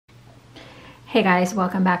Hey guys,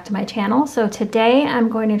 welcome back to my channel. So today I'm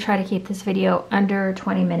going to try to keep this video under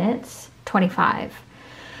 20 minutes, 25.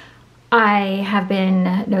 I have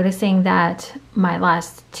been noticing that my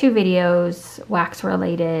last two videos, wax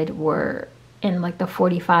related, were in like the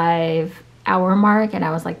 45-hour mark, and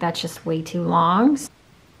I was like, that's just way too long.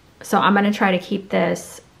 So I'm going to try to keep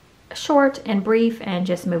this short and brief and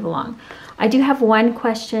just move along. I do have one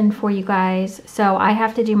question for you guys. So I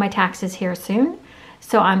have to do my taxes here soon.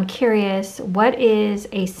 So I'm curious, what is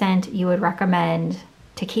a scent you would recommend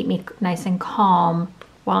to keep me nice and calm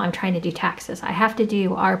while I'm trying to do taxes? I have to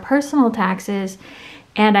do our personal taxes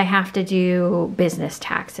and I have to do business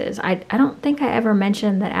taxes. I don't think I ever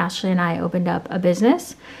mentioned that Ashley and I opened up a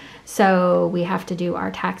business. So we have to do our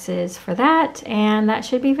taxes for that, and that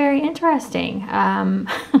should be very interesting. Kind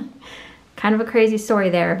of a crazy story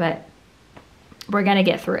there, but we're gonna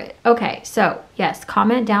get through it. Okay, so yes,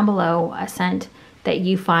 comment down below a scent that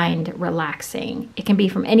you find relaxing. It can be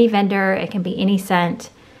from any vendor, it can be any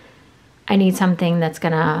scent. I need something that's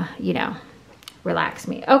gonna, you know, relax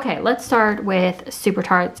me. Okay, let's start with Super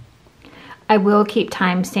Tarts. I will keep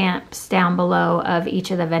timestamps down below of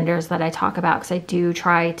each of the vendors that I talk about, because I do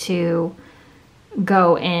try to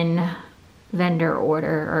go in vendor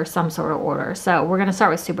order or some sort of order. So we're gonna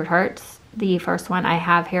start with Super Tarts. The first one I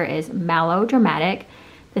have here is Melodramatic.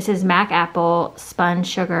 This is Mac Apple, Spun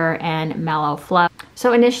Sugar, and Mellow Fluff.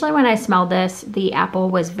 So initially when I smelled this, the apple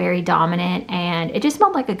was very dominant and it just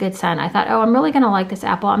smelled like a good scent. I thought, oh, I'm really gonna like this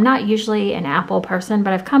apple. I'm not usually an apple person,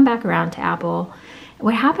 but I've come back around to apple.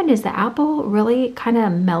 What happened is the apple really kind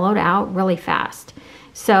of mellowed out really fast.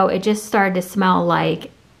 So it just started to smell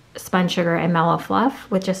like Spun Sugar and Mellow Fluff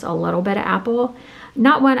with just a little bit of apple.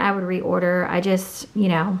 Not one I would reorder. I just, you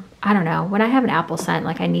know, I don't know. When I have an apple scent,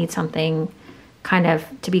 like I need something kind of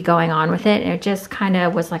to be going on with it, and it just kind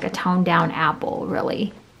of was like a toned down apple,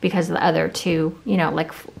 really, because the other two, you know,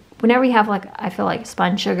 like whenever you have like, I feel like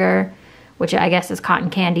Spun Sugar, which I guess is cotton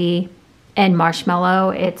candy, and marshmallow,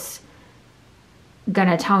 it's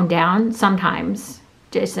gonna tone down sometimes,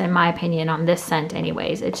 just in my opinion on this scent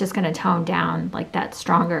anyways. It's just gonna tone down like that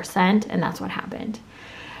stronger scent, and that's what happened.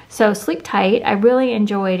 So Sleep Tight, I really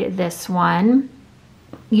enjoyed this one.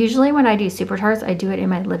 Usually when I do Super Tarts, I do it in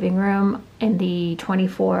my living room in the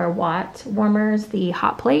 24-watt warmers, the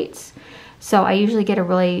hot plates. So I usually get a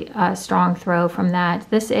really strong throw from that.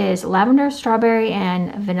 This is Lavender, Strawberry,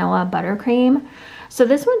 and Vanilla Buttercream. So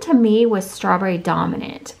this one to me was strawberry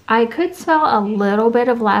dominant. I could smell a little bit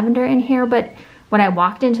of lavender in here, but when I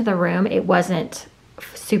walked into the room, it wasn't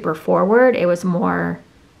super forward. It was more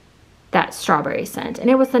that strawberry scent, and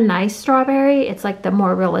it was the nice strawberry. It's like the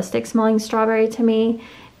more realistic smelling strawberry to me,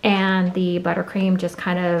 and the buttercream just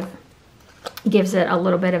kind of gives it a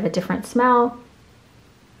little bit of a different smell.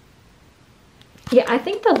 Yeah, I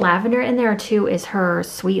think the lavender in there too is her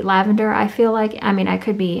sweet lavender. I feel like, I mean, I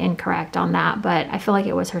could be incorrect on that, but I feel like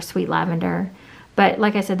it was her sweet lavender. But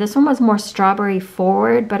like I said, this one was more strawberry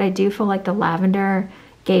forward, but I do feel like the lavender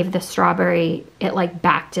gave the strawberry, it like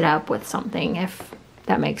backed it up with something, if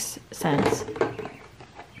that makes sense.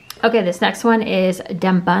 Okay, this next one is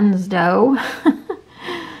Dem Buns Dough.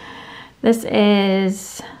 This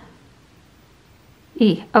is,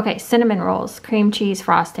 okay, cinnamon rolls, cream cheese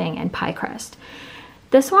frosting, and pie crust.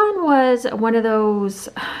 This one was one of those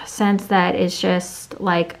scents that is just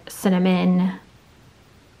like cinnamon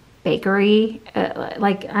bakery.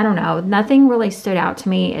 Like, I don't know, nothing really stood out to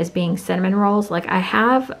me as being cinnamon rolls. Like, I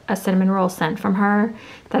have a cinnamon roll scent from her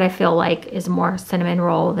that I feel like is more cinnamon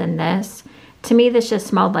roll than this. To me, this just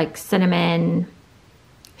smelled like cinnamon,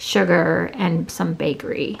 sugar, and some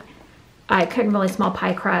bakery. I couldn't really smell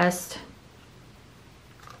pie crust.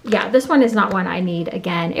 Yeah, this one is not one I need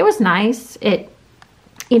again. It was nice. It,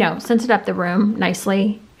 you know, scented up the room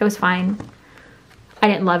nicely. It was fine. I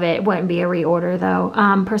didn't love it. It wouldn't be a reorder though.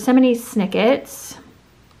 Persimmon Snickets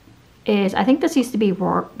is, I think this used to be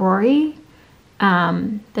Rory.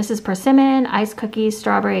 This is persimmon, ice cookies,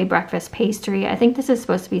 strawberry breakfast pastry. I think this is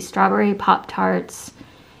supposed to be strawberry Pop-Tarts,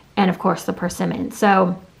 and of course the persimmon.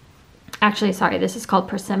 So actually, sorry, this is called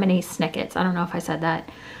Persimmon Snickets. I don't know if I said that.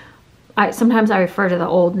 Sometimes I refer to the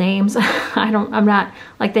old names. I'm not,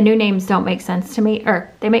 like, the new names don't make sense to me,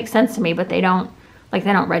 or they make sense to me, but they don't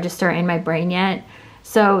register in my brain yet.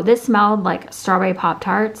 So this smelled like strawberry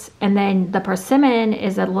Pop-Tarts, and then the persimmon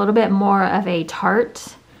is a little bit more of a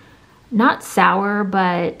tart, not sour,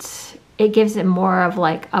 but it gives it more of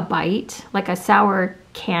like a bite, like a sour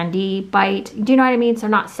candy bite. Do you know what I mean? So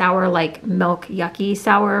not sour like milk yucky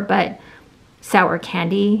sour, but sour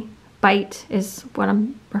candy bite is what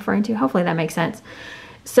I'm referring to. Hopefully that makes sense.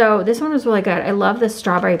 So this one was really good. I love the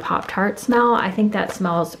strawberry Pop-Tart smell. I think that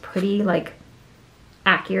smells pretty like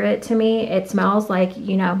accurate to me. It smells like,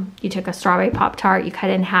 you know, you took a strawberry Pop-Tart, you cut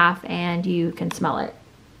it in half, and you can smell it.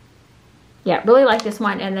 Yeah, really like this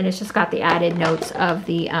one. And then it's just got the added notes of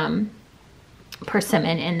the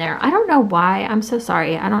persimmon in there. I don't know why. I'm so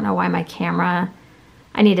sorry. I don't know why my camera,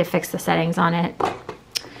 I need to fix the settings on it.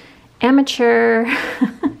 Amateur.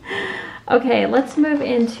 Okay, let's move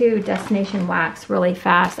into Destination Wax really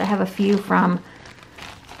fast. I have a few from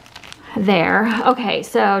there. Okay,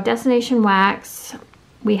 so Destination Wax,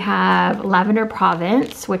 we have Lavender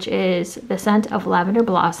Provence, which is the scent of lavender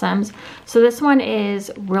blossoms. So this one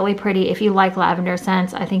is really pretty. If you like lavender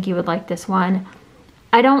scents, I think you would like this one.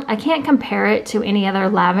 I can't compare it to any other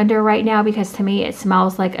lavender right now because to me it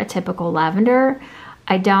smells like a typical lavender.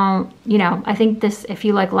 I don't, you know, I think this, if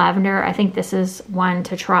you like lavender, I think this is one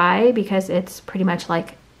to try because it's pretty much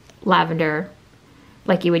like lavender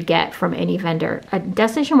like you would get from any vendor.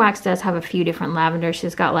 Destination Wax does have a few different lavenders.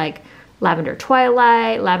 She's got like Lavender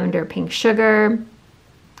Twilight, Lavender Pink Sugar,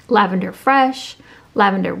 Lavender Fresh,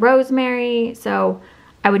 Lavender Rosemary. So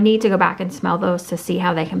I would need to go back and smell those to see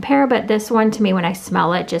how they compare. But this one to me, when I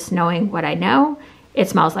smell it, just knowing what I know, it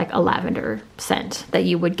smells like a lavender scent that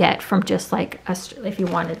you would get from just like if you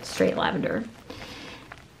wanted straight lavender.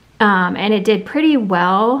 And it did pretty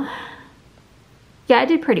well. Yeah, it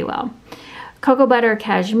did pretty well. Cocoa Butter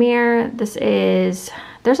Cashmere. This is,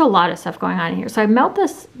 there's a lot of stuff going on here. So I warmed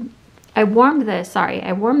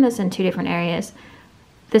this in two different areas.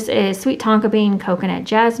 This is Sweet Tonka Bean, Coconut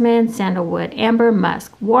Jasmine, Sandalwood Amber,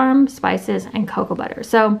 Musk, Warm, Spices, and Cocoa Butter.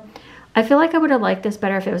 So I feel like I would have liked this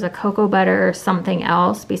better if it was a cocoa butter or something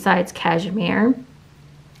else besides cashmere.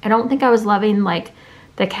 I don't think I was loving like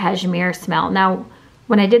the cashmere smell. Now,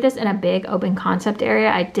 when I did this in a big open concept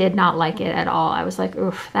area, I did not like it at all. I was like,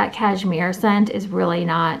 oof, that cashmere scent is really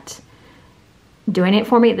not doing it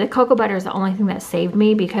for me. The cocoa butter is the only thing that saved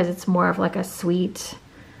me because it's more of like a sweet,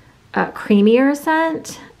 creamier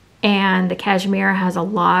scent. And the cashmere has a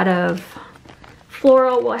lot of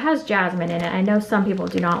floral. Well, it has jasmine in it. I know some people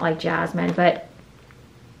do not like jasmine, but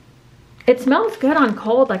it smells good on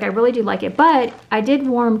cold. Like I really do like it. But I did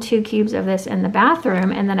warm 2 cubes of this in the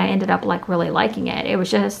bathroom and then I ended up like really liking it. It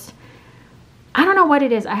was just, I don't know what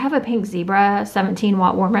it is. I have a Pink Zebra 17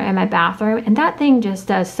 watt warmer in my bathroom and that thing just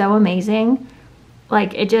does so amazing.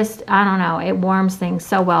 Like it just, I don't know, it warms things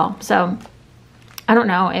so well. So I don't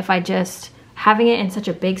know if I just, having it in such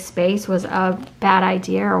a big space was a bad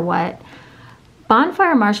idea or what.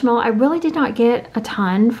 Bonfire Marshmallow, I really did not get a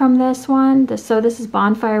ton from this one. So this is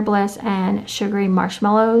Bonfire Bliss and Sugary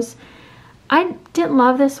Marshmallows. I didn't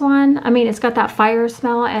love this one. I mean, it's got that fire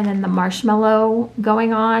smell and then the marshmallow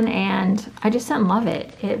going on and I just didn't love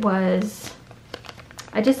it. It was,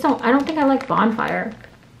 I don't think I like bonfire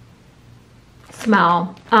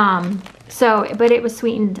smell. But it was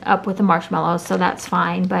sweetened up with the marshmallows, so that's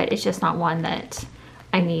fine, but it's just not one that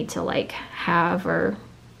I need to like have or,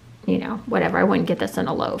 you know, whatever. I wouldn't get this in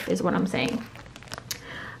a loaf is what I'm saying.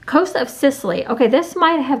 Coast of Sicily. Okay, this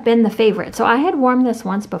might have been the favorite. So I had warmed this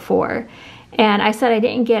once before and I said I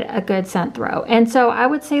didn't get a good scent throw. And so I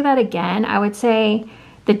would say that again. I would say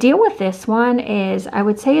the deal with this one is I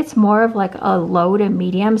would say it's more of like a low to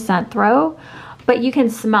medium scent throw, but you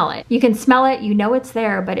can smell it. You can smell it, you know it's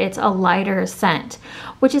there, but it's a lighter scent,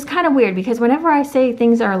 which is kind of weird because whenever I say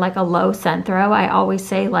things are like a low scent throw, I always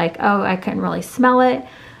say like, oh, I couldn't really smell it.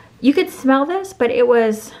 You could smell this, but it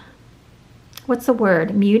was, what's the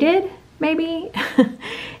word? Muted, maybe?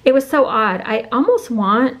 It was so odd. I almost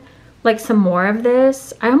want like some more of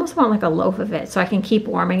this. I almost want like a loaf of it so I can keep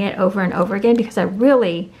warming it over and over again because I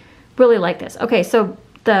really, really like this. Okay, so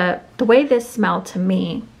the way this smelled to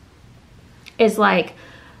me is like,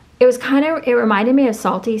 it reminded me of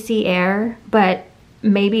salty sea air, but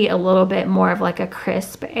maybe a little bit more of like a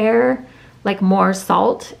crisp air, like more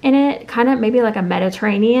salt in it, kind of maybe like a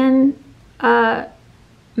Mediterranean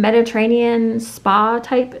spa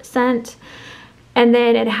type scent. And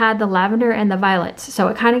then it had the lavender and the violets. So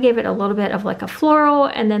it kind of gave it a little bit of like a floral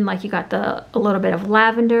and then like you got a little bit of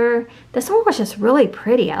lavender. This one was just really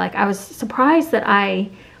pretty. I was surprised that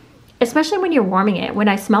especially when you're warming it, when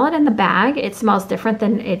I smell it in the bag, it smells different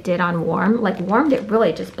than it did on warm. Like warmed, it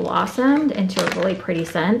really just blossomed into a really pretty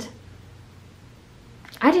scent.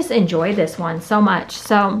 I just enjoyed this one so much.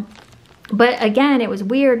 So, but again, it was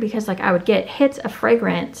weird because like I would get hits of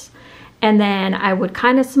fragrance and then I would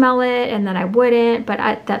kind of smell it and then I wouldn't. But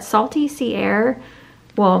that salty sea air,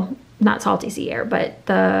 well, not salty sea air, but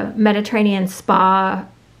the Mediterranean spa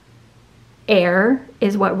air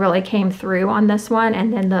is what really came through on this one.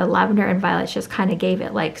 And then the lavender and violets just kind of gave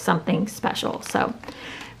it like something special. So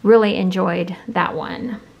really enjoyed that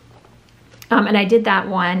one. And I did that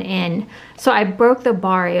one in, so I broke the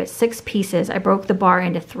bar, it was 6 pieces. I broke the bar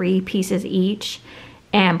into 3 pieces each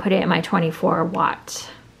and put it in my 24-watt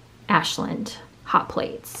Ashland hot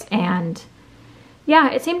plates. And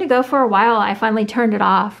yeah, it seemed to go for a while. I finally turned it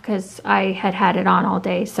off because I had had it on all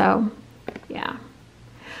day. So yeah.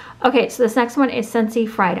 Okay, so this next one is Scentsy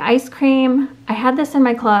fried ice cream. I had this in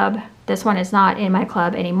my club. This one is not in my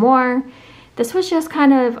club anymore. This was just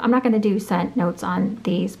kind of, I'm not going to do scent notes on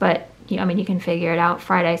these, but I mean, you can figure it out.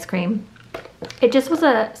 Fried ice cream. It just was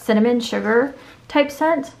a cinnamon sugar type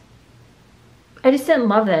scent. I just didn't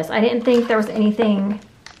love this. I didn't think there was anything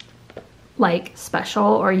like special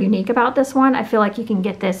or unique about this one. I feel like you can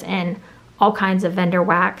get this in all kinds of vendor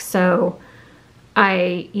wax. So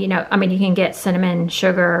I mean, you can get cinnamon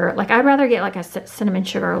sugar. Like, I'd rather get like a cinnamon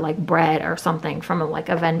sugar like bread or something from like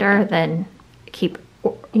a vendor than keep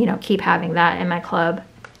having that in my club.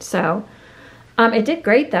 So it did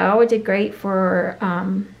great though. It did great for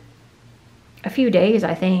a few days,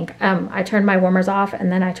 I think. I turned my warmers off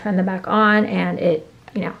and then I turned them back on, and it,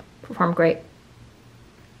 performed great.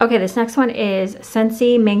 Okay, this next one is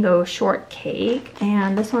Scentsy Mango Shortcake,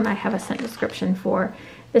 and this one I have a scent description for.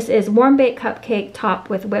 This is warm baked cupcake topped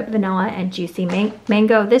with whipped vanilla and juicy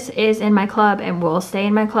mango. This is in my club and will stay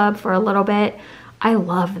in my club for a little bit. I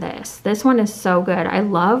love this. This one is so good. I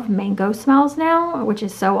love mango smells now, which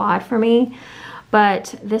is so odd for me.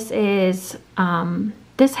 But this is,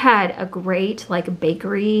 this had a great like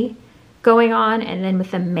bakery going on, and then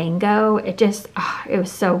with the mango, it just, it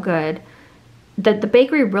was so good. The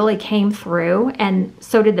bakery really came through, and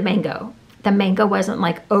so did the mango. The mango wasn't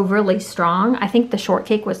like overly strong. I think the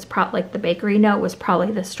shortcake was probably, like the bakery note was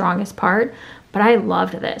probably the strongest part, but I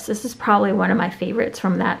loved this. This is probably one of my favorites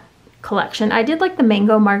from that collection. I did like the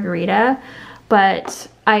mango margarita, but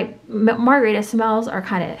margarita smells are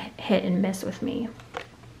kind of hit and miss with me.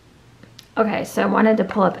 Okay, so I wanted to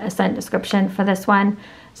pull up a scent description for this one.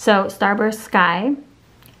 So Starburst Sky.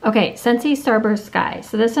 Okay, Scentsy Starburst Sky.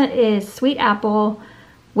 So this one is sweet apple,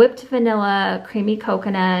 whipped vanilla, creamy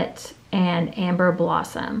coconut, and amber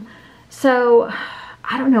blossom. So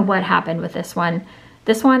I don't know what happened with this one.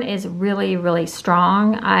 This one is really, really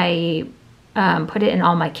strong. I put it in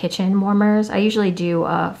all my kitchen warmers. I usually do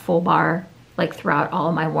a full bar like throughout all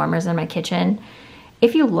of my warmers in my kitchen.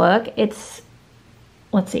 If you look, it's,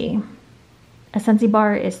 let's see, a Scentsy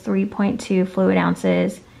bar is 3.2 fluid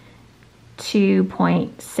ounces,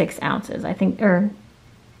 2.6 ounces, I think, or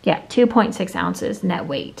yeah, 2.6 ounces net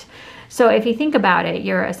weight. So if you think about it,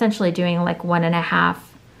 you're essentially doing like 1.5.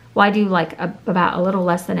 Well, I do like about a little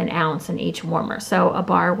less than an ounce in each warmer. So a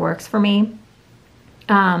bar works for me.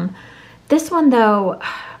 This one though,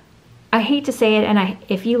 I hate to say it, and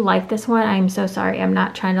if you like this one, I'm so sorry. I'm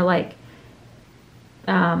not trying to like,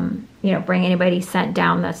 bring anybody's scent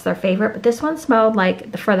down that's their favorite, but this one smelled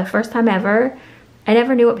like, for the first time ever, I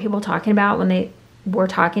never knew what people were talking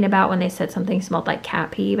about when they said something smelled like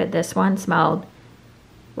cat pee, but this one smelled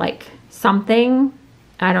like something.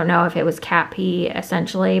 I don't know if it was cat pee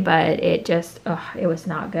essentially, but it just, it was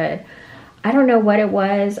not good. I don't know what it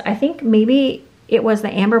was. I think maybe it was the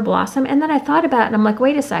amber blossom. And then I thought about it and I'm like,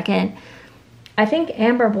 wait a second. I think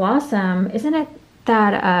amber blossom, isn't it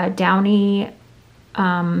that downy,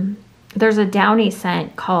 there's a downy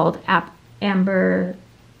scent called amber,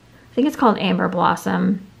 I think it's called amber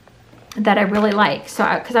blossom, that I really like.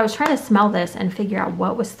 So because I was trying to smell this and figure out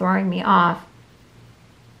what was throwing me off.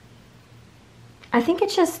 I think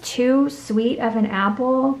it's just too sweet of an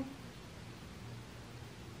apple.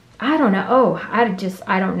 I don't know. Oh, I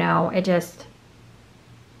don't know. It doesn't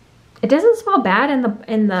smell bad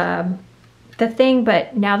in the thing,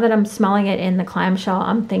 but now that I'm smelling it in the clamshell,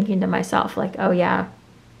 I'm thinking to myself like, oh yeah,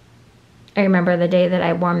 I remember the day that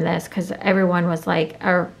I warmed this, because everyone was like,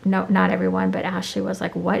 or no, not everyone, but Ashley was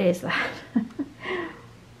like, what is that?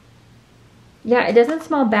 Yeah, it doesn't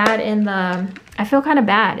smell bad in the, I feel kind of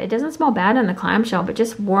bad. It doesn't smell bad in the clamshell, but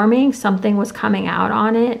just warming, something was coming out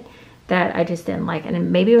on it that I just didn't like.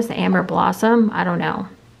 And maybe it was the amber blossom. I don't know.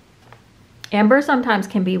 Amber sometimes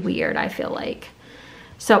can be weird, I feel like.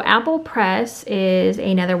 So Apple Press is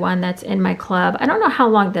another one that's in my club. I don't know how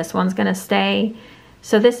long this one's going to stay.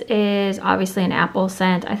 So this is obviously an apple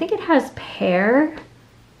scent. I think it has pear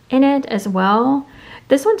in it as well.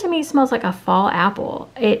 This one to me smells like a fall apple.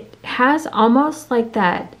 It has almost like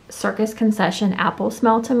that Circus Concession apple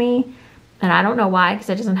smell to me. And I don't know why, because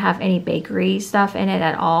it doesn't have any bakery stuff in it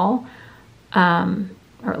at all.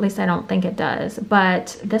 Or at least I don't think it does.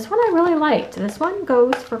 But this one I really liked. This one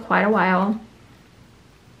goes for quite a while.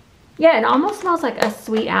 Yeah, it almost smells like a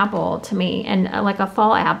sweet apple to me, and like a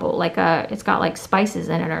fall apple, like it's got like spices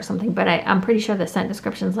in it or something, but I'm pretty sure the scent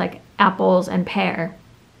description is like apples and pear.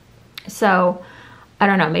 So I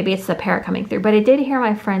don't know, maybe it's the pear coming through, but I did hear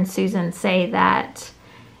my friend Susan say that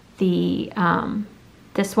the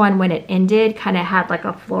this one, when it ended, kind of had like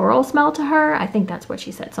a floral smell to her. I think that's what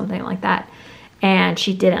she said, something like that, and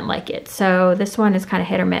she didn't like it. So this one is kind of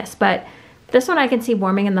hit or miss, but this one I can see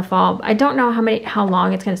warming in the fall. I don't know how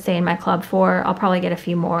long it's going to stay in my club for. I'll probably get a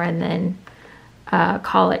few more and then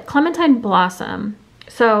call it Clementine Blossom.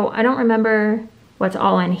 So I don't remember what's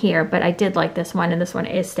all in here, but I did like this one, and this one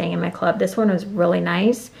is staying in my club. This one was really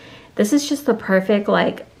nice. This is just the perfect,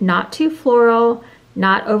 like, not too floral,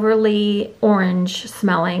 not overly orange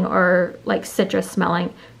smelling or like citrus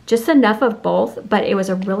smelling. Just enough of both, but it was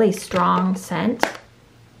a really strong scent.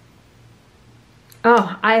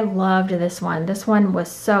 Oh, I loved this one. This one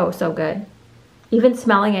was so, so good. Even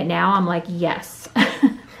smelling it now, I'm like, yes.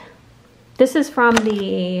 This is from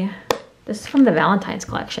the Valentine's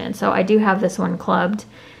collection. So I do have this one clubbed,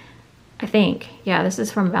 I think. Yeah, this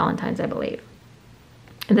is from Valentine's, I believe.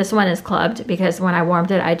 And this one is clubbed because when I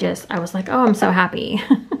warmed it, I was like, oh, I'm so happy.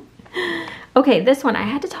 Okay, this one, I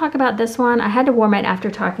had to talk about this one. I had to warm it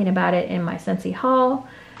after talking about it in my Scentsy haul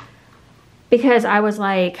because I was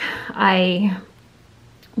like, I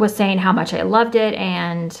was saying how much I loved it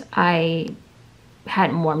and I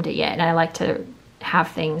hadn't warmed it yet, and I like to have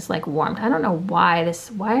things like warmed. I don't know why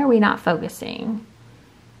are we not focusing?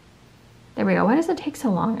 There we go. Why does it take so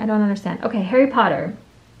long? I don't understand. Okay, Harry Potter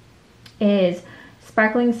is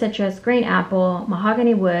sparkling citrus, green apple,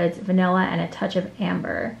 mahogany woods, vanilla, and a touch of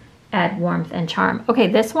amber. Add warmth and charm. Okay,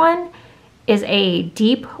 this one is a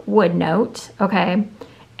deep wood note, okay?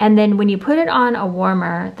 And then when you put it on a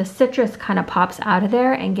warmer, the citrus kind of pops out of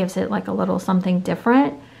there and gives it like a little something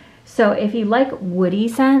different. So if you like woody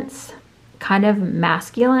scents, kind of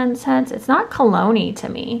masculine scents, it's not cologne-y to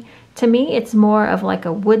me. To me, it's more of like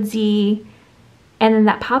a woodsy, and then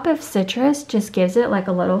that pop of citrus just gives it like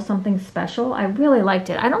a little something special. I really liked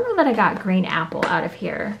it. I don't know that I got green apple out of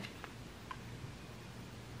here.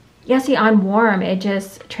 Yeah, see, on warm, it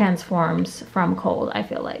just transforms from cold, I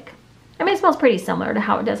feel like. I mean, it smells pretty similar to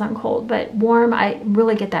how it does on cold, but warm, I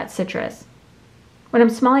really get that citrus. When I'm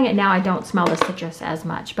smelling it now, I don't smell the citrus as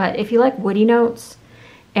much. But if you like woody notes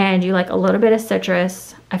and you like a little bit of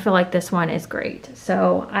citrus, I feel like this one is great.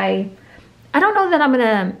 So I don't know that I'm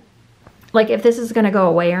gonna, like, if this is gonna go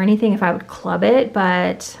away or anything, if I would club it,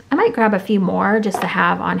 but I might grab a few more just to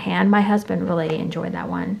have on hand. My husband really enjoyed that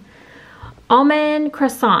one. Almond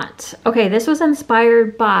Croissant. Okay, this was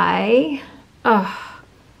inspired by,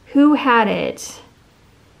 who had it?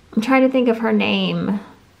 I'm trying to think of her name.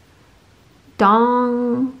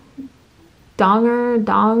 Dong's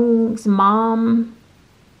mom.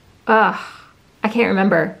 I can't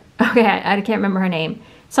remember. Okay, I can't remember her name.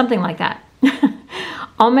 Something like that.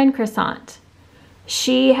 Almond Croissant.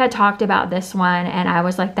 She had talked about this one and I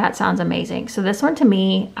was like, that sounds amazing. So this one to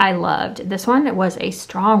me, I loved. This one was a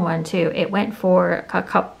strong one too. It went for a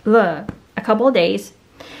couple of days.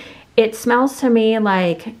 It smells to me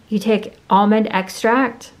like you take almond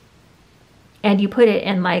extract and you put it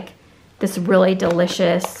in like this really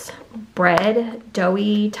delicious bread,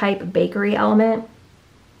 doughy type bakery element.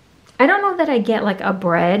 I don't know that I get like a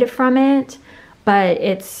bread from it, but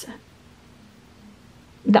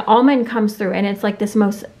the almond comes through and it's like this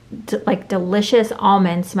most like delicious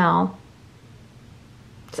almond smell.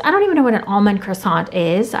 So I don't even know what an almond croissant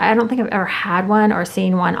is. I don't think I've ever had one or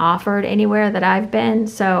seen one offered anywhere that I've been.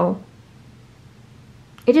 So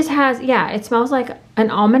it just has, yeah, it smells like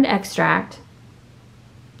an almond extract.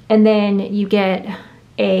 And then you get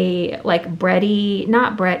a like bready,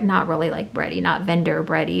 not really like bready, not vendor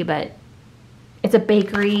bready, but it's a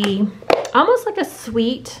bakery, almost like a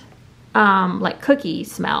sweet, like cookie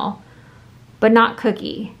smell, but not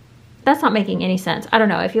cookie. That's not making any sense. I don't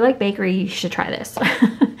know. If you like bakery, you should try this.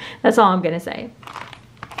 That's all I'm going to say.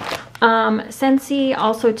 Scentsy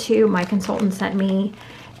also too, my consultant sent me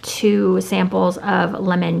 2 samples of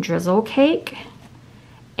lemon drizzle cake.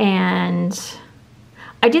 And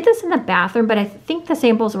I did this in the bathroom, but I think the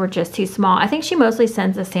samples were just too small. I think she mostly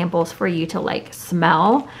sends the samples for you to like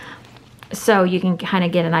smell, so you can kind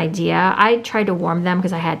of get an idea. I tried to warm them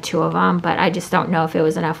because I had 2 of them, but I just don't know if it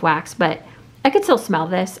was enough wax, but I could still smell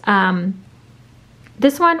this.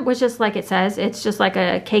 This one was just like it says. It's just like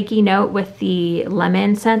a cakey note with the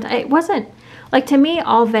lemon scent. It wasn't, like, to me,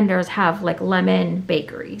 all vendors have like lemon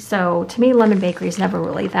bakery. So to me, lemon bakery is never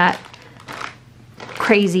really that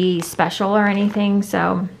crazy special or anything.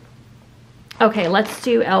 So, okay, let's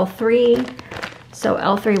do L3. So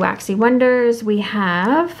L3 Waxy Wonders, we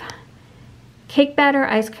have cake batter,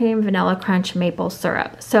 ice cream, vanilla crunch, maple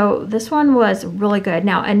syrup. So this one was really good.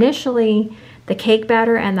 Now, initially, the cake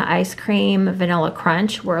batter and the ice cream vanilla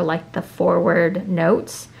crunch were like the forward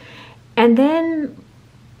notes. And then,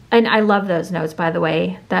 and I love those notes, by the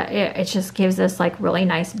way, that it just gives this like really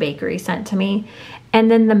nice bakery scent to me. And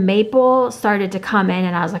then the maple started to come in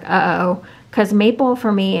and I was like, uh-oh, because maple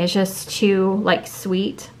for me is just too like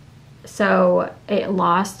sweet. So it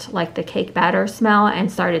lost like the cake batter smell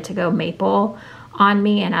and started to go maple on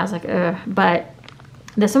me. And I was like, ugh. But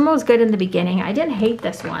this one was good in the beginning. I didn't hate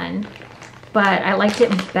this one, but I liked it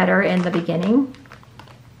better in the beginning.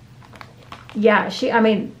 Yeah, I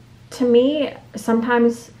mean, to me,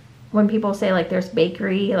 sometimes when people say like there's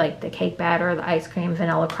bakery, like the cake batter, the ice cream,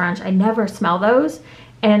 vanilla crunch, I never smell those.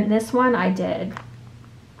 And this one I did.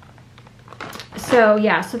 So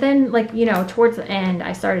yeah, so then like, you know, towards the end,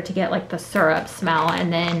 I started to get like the syrup smell,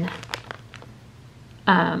 and then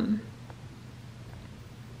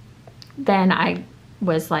I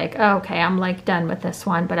was like, oh, okay, I'm like done with this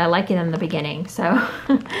one, but I like it in the beginning. So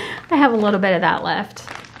I have a little bit of that left.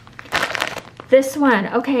 This one,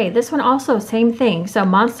 okay, this one also, same thing. So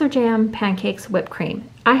Monster Jam Pancakes Whipped Cream.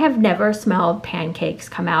 I have never smelled pancakes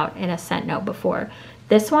come out in a scent note before.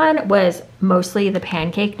 This one was mostly the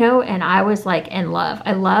pancake note, and I was like in love.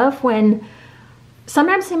 I love when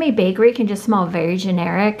sometimes to me bakery can just smell very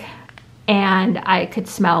generic, and I could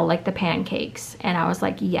smell like the pancakes, and I was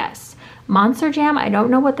like, yes. Monster Jam, I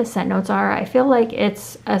don't know what the scent notes are. I feel like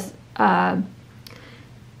it's a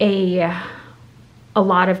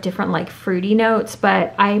lot of different like fruity notes,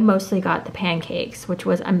 but I mostly got the pancakes, which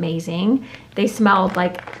was amazing. They smelled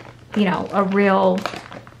like, you know, a real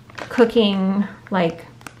cooking, like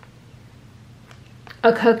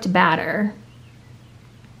a cooked batter.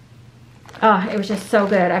 Oh, it was just so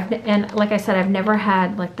good. And like I said, I've never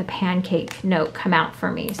had like the pancake note come out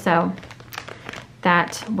for me. So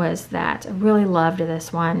that was that. I really loved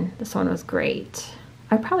this one. This one was great.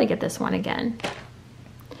 I'd probably get this one again.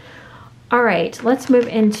 All right, let's move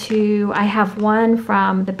into, I have one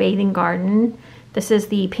from the Bathing Garden. This is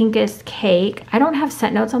the Pinkest Cake. I don't have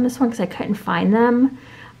scent notes on this one because I couldn't find them.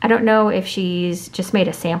 I don't know if she's just made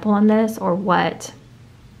a sample on this or what,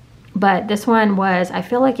 but this one was, I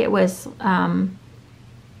feel like it was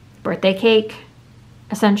birthday cake,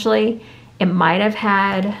 essentially. It might have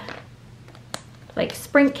had like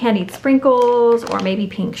candied sprinkles or maybe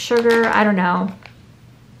pink sugar, I don't know.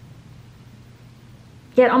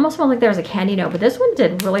 Yeah, it almost smelled like there was a candy note, but this one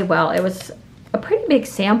did really well. It was a pretty big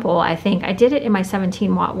sample, I think. I did it in my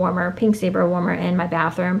 17-watt warmer, pink zebra warmer in my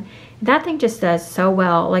bathroom. That thing just does so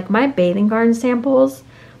well. Like my Bathing Garden samples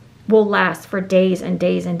will last for days and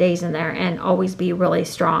days and days in there and always be really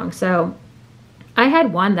strong. So I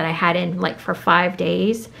had one that I had in like for 5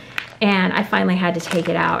 days, and I finally had to take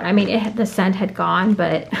it out. I mean, the scent had gone,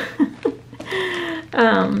 but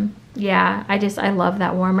yeah, I love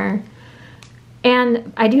that warmer.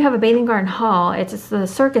 And I do have a Bathing Garden haul. It's the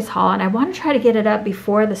Circus haul, and I want to try to get it up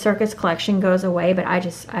before the Circus collection goes away, but I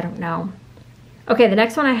don't know. Okay, the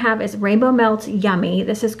next one I have is Rainbow Melt Yummy.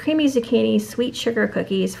 This is creamy zucchini, sweet sugar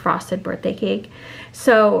cookies, frosted birthday cake.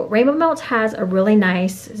 So Rainbow Melt has a really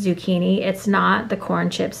nice zucchini. It's not the corn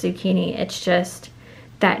chip zucchini. It's just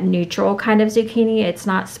that neutral kind of zucchini. It's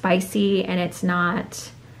not spicy, and it's not,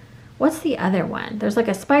 what's the other one? There's like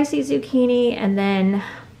a spicy zucchini, and then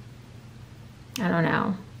I don't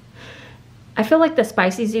know. I feel like the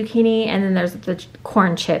spicy zucchini, and then there's the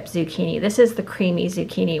corn chip zucchini. This is the creamy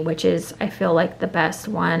zucchini, which is, I feel like, the best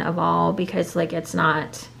one of all because like it's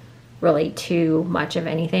not really too much of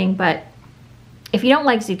anything. But if you don't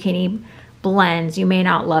like zucchini blends, you may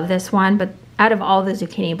not love this one. But out of all the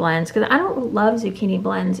zucchini blends, because I don't love zucchini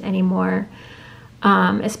blends anymore,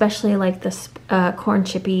 especially like the corn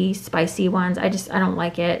chippy spicy ones. I don't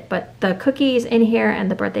like it. But the cookies in here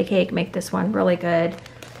and the birthday cake make this one really good.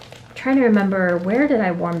 I'm trying to remember, where did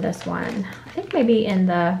I warm this one? I think maybe in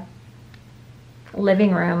the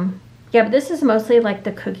living room. Yeah, but this is mostly like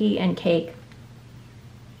the cookie and cake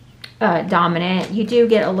dominant. You do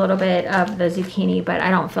get a little bit of the zucchini, but I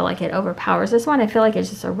don't feel like it overpowers this one. I feel like it's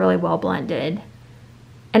just a really well blended.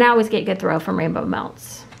 And I always get good throw from Rainbow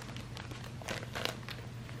Melts.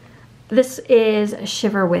 This is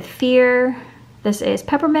Shiver with Fear. This is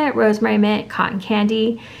peppermint, rosemary mint, cotton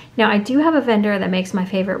candy. Now I do have a vendor that makes my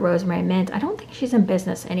favorite rosemary mint. I don't think she's in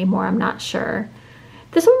business anymore. I'm not sure.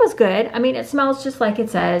 This one was good. I mean, it smells just like it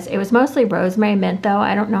says. It was mostly rosemary mint though.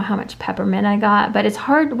 I don't know how much peppermint I got, but it's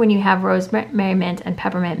hard when you have rosemary mint and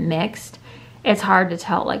peppermint mixed. It's hard to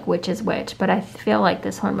tell like which is which, but I feel like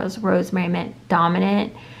this one was rosemary mint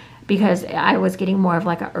dominant. because I was getting more of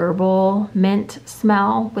like a herbal mint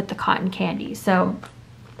smell with the cotton candy. So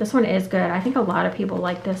this one is good. I think a lot of people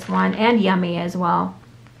like this one, and yummy as well.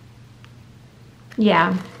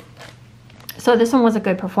 Yeah. So this one was a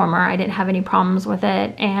good performer. I didn't have any problems with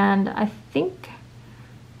it. And I think,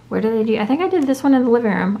 where did I do? I think I did this one in the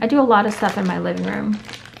living room. I do a lot of stuff in my living room.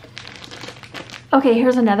 Okay,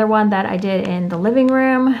 here's another one that I did in the living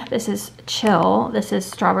room. This is Chill. This is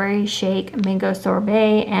strawberry shake, mango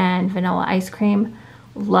sorbet, and vanilla ice cream.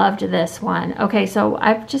 Loved this one. Okay, so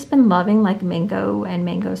I've just been loving like mango and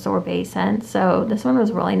mango sorbet scents. So this one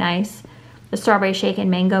was really nice. The strawberry shake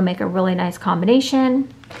and mango make a really nice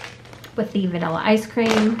combination with the vanilla ice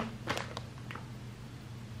cream.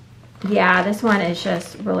 Yeah, this one is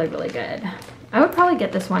just really, really good. I would probably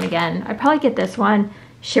get this one again. I'd probably get this one,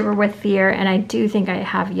 Shiver with Fear, and I do think I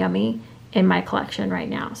have Yummy in my collection right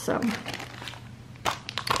now, so.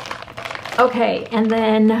 Okay, and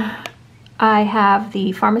then I have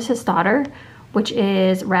the Pharmacist's Daughter, which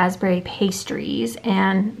is raspberry pastries,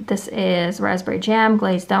 and this is raspberry jam,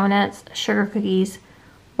 glazed donuts, sugar cookies,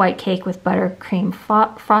 white cake with buttercream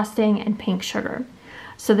frosting, and pink sugar.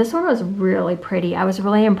 So this one was really pretty. I was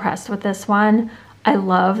really impressed with this one. I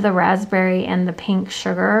love the raspberry and the pink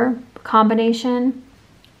sugar combination.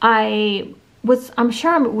 I'm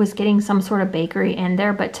sure I was getting some sort of bakery in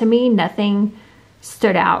there, but to me, nothing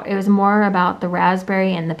stood out. It was more about the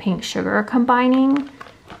raspberry and the pink sugar combining.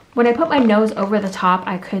 When I put my nose over the top,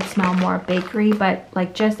 I could smell more bakery, but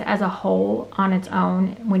like just as a whole on its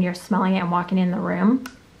own, when you're smelling it and walking in the room,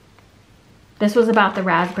 this was about the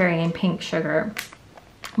raspberry and pink sugar.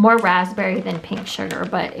 More raspberry than pink sugar,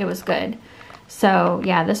 but it was good. So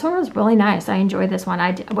yeah, this one was really nice. I enjoyed this one.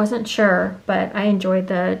 I wasn't sure, but I enjoyed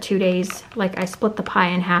the 2 days. Like I split the pie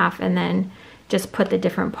in half and then just put the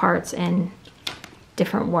different parts in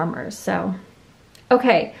different warmers. So,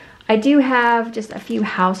 okay. I do have just a few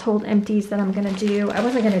household empties that I'm gonna do. I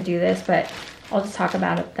wasn't gonna do this, but I'll just talk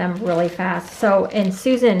about them really fast. So in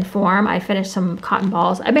Susan form, I finished some cotton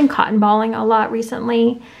balls. I've been cotton balling a lot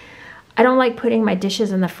recently. I don't like putting my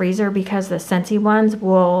dishes in the freezer because the Scentsy ones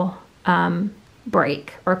will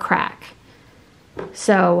break or crack.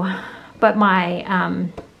 So, but my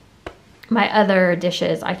my other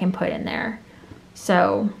dishes I can put in there.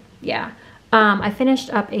 So yeah, I finished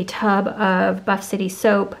up a tub of Buff City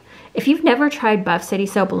soap. If you've never tried Buff City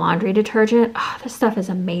soap laundry detergent, oh, this stuff is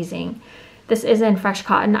amazing. This is in fresh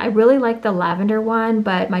cotton. I really like the lavender one,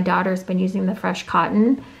 but my daughter's been using the fresh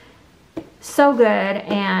cotton. So good,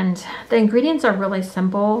 and the ingredients are really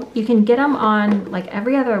simple. You can get them on like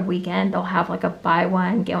every other weekend. They'll have like a buy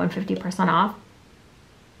one, get one 50% off.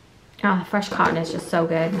 Oh, the fresh cotton is just so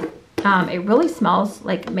good. It really smells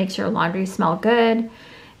like, makes your laundry smell good.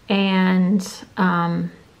 And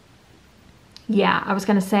yeah, I was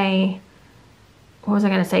gonna say, what was I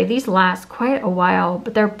gonna say? These last quite a while,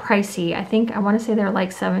 but they're pricey. I think I want to say they're like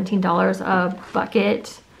 $17 a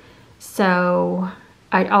bucket. So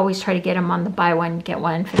I'd always try to get them on the buy one, get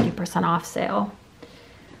one 50% off sale.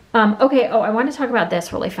 Okay, oh, I want to talk about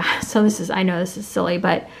this really fast. So this is, I know this is silly,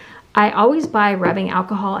 but I always buy rubbing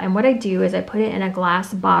alcohol, and what I do is I put it in a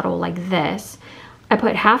glass bottle like this. I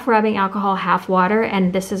put half rubbing alcohol, half water,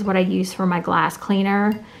 and this is what I use for my glass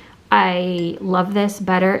cleaner. I love this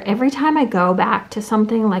better. Every time I go back to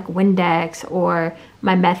something like Windex or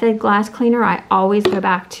my Method glass cleaner, I always go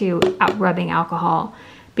back to rubbing alcohol,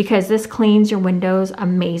 because this cleans your windows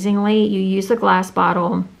amazingly. You use the glass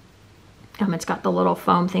bottle. It's got the little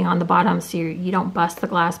foam thing on the bottom so you don't bust the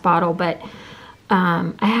glass bottle, but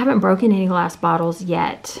I haven't broken any glass bottles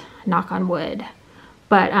yet, knock on wood.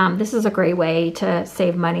 But this is a great way to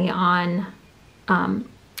save money on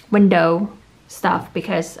window stuff,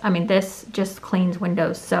 because I mean, this just cleans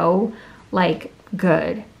windows so like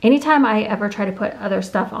good. Anytime I ever try to put other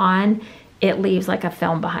stuff on, it leaves like a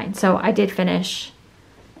film behind. So I did finish.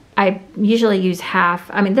 I usually use half.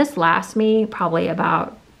 I mean, this lasts me probably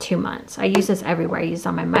about 2 months. I use this everywhere. I use it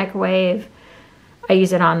on my microwave. I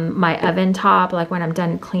use it on my oven top. Like when I'm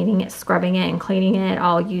done cleaning it, scrubbing it and cleaning it,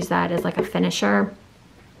 I'll use that as like a finisher.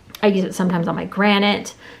 I use it sometimes on my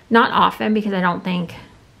granite. Not often, because I don't think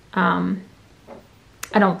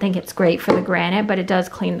it's great for the granite, but it does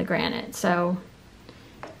clean the granite. So,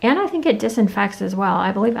 and I think it disinfects as well.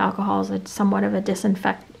 I believe alcohol is somewhat of a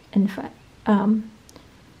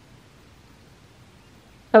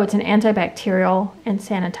oh, it's an antibacterial and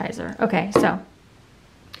sanitizer. Okay, so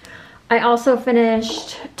I also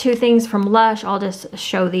finished 2 things from Lush. I'll just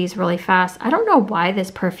show these really fast. I don't know why this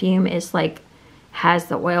perfume is like, has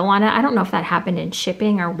the oil on it. I don't know if that happened in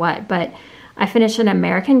shipping or what, but I finished an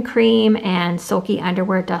American Cream and Silky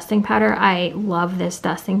Underwear dusting powder. I love this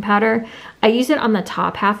dusting powder. I use it on the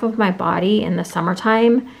top half of my body in the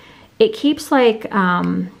summertime. It keeps like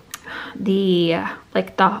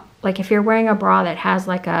like if you're wearing a bra that has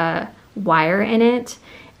like a wire in it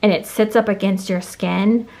and it sits up against your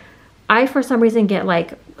skin, I for some reason get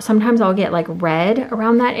like, sometimes I'll get like red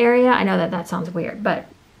around that area. I know that sounds weird, but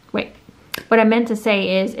wait, what I meant to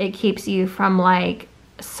say is it keeps you from like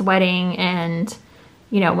sweating, and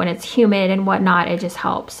you know, when it's humid and whatnot, it just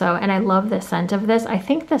helps. So, and I love the scent of this. I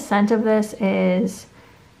think the scent of this is,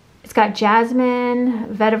 it's got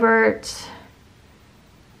jasmine, vetiver,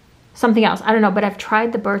 something else, I don't know, but I've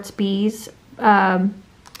tried the Burt's Bees. I've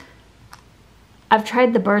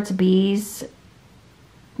tried the Burt's Bees,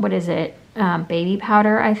 what is it, baby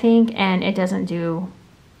powder, I think, and it doesn't do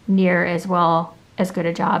near as good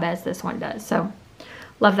a job as this one does. So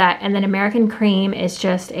love that. And then American Cream is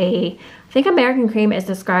just I think American Cream is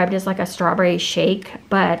described as like a strawberry shake,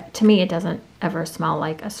 but to me it doesn't ever smell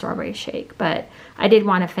like a strawberry shake. But I did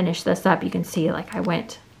want to finish this up. You can see like I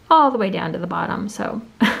went all the way down to the bottom, so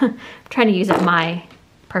I'm trying to use up my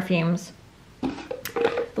perfumes.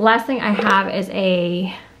 The last thing I have is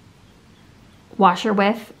a washer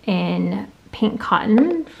whiff in Pink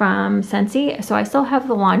Cotton from Scentsy. So I still have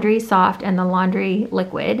the Laundry Soft and the Laundry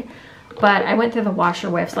Liquid, but I went through the washer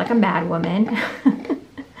whiffs like a mad woman.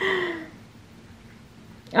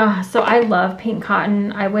 So I love Pink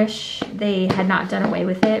Cotton. I wish they had not done away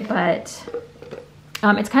with it, but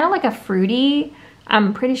it's kind of like a fruity,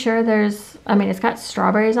 I'm pretty sure it's got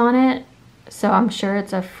strawberries on it, so I'm sure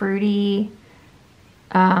it's a fruity,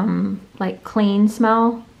 like clean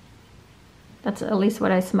smell. That's at least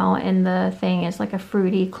what I smell in the thing. It's like a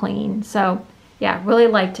fruity clean. So yeah, really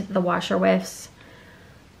liked the washer whiffs.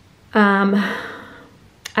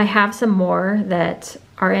 I have some more that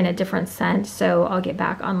are in a different scent, so I'll get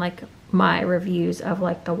back on like my reviews of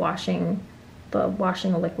like the washing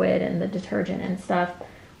liquid and the detergent and stuff,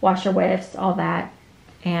 washer whiffs, all that.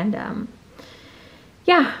 And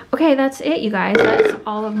yeah, okay, that's it, you guys. That's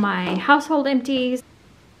all of my household empties.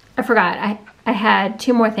 I forgot, I had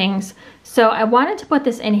two more things. So I wanted to put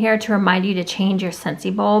this in here to remind you to change your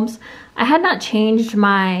Scentsy bulbs. I had not changed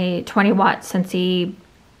my 20-watt Scentsy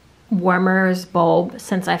Warmers bulb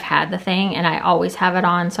since I've had the thing, and I always have it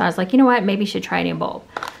on. So I was like, you know what, maybe you should try a new bulb.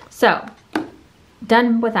 So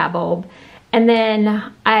done with that bulb. And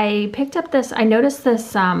then I picked up this, I noticed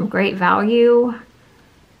this Great Value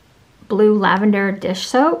Blue Lavender dish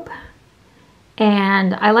soap.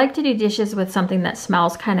 And I like to do dishes with something that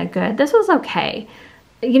smells kind of good. This was okay.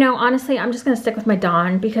 You know, honestly, I'm just going to stick with my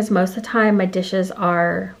Dawn, because most of the time my dishes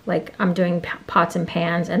are like, I'm doing pots and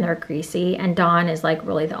pans and they're greasy, and Dawn is like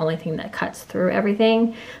really the only thing that cuts through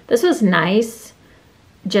everything. This was nice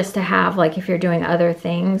just to have like if you're doing other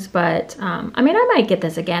things, but I mean, I might get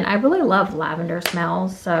this again. I really love lavender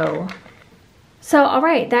smells. So all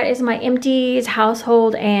right, that is my Empties,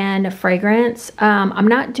 household, and fragrance. I'm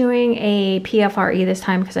not doing a PFRE this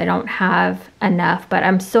time because I don't have enough, but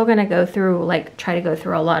I'm still gonna go through, like, try to go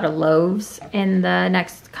through a lot of loaves in the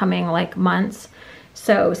next coming like months.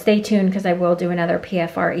 So stay tuned, because I will do another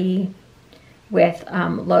PFRE with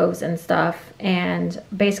loaves and stuff. And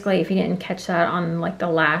basically, if you didn't catch that on like the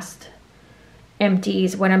last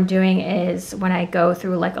Empties, what I'm doing is when I go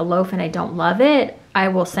through like a loaf and I don't love it, I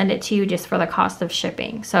will send it to you just for the cost of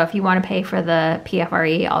shipping. So if you want to pay for the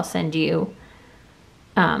PFRE, I'll send you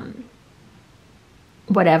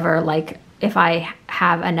whatever, like if I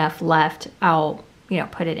have enough left, I'll, you know,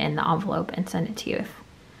 put it in the envelope and send it to you.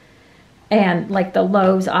 And like the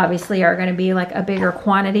loaves obviously are going to be like a bigger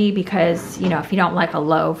quantity, because, you know, if you don't like a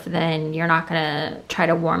loaf, then you're not going to try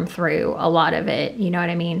to warm through a lot of it. You know what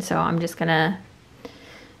I mean? So I'm just going to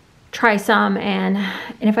try some, and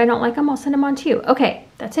if I don't like them, I'll send them on to you. Okay,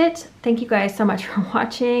 that's it. Thank you guys so much for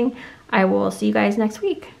watching. I will see you guys next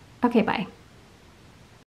week. Okay, bye.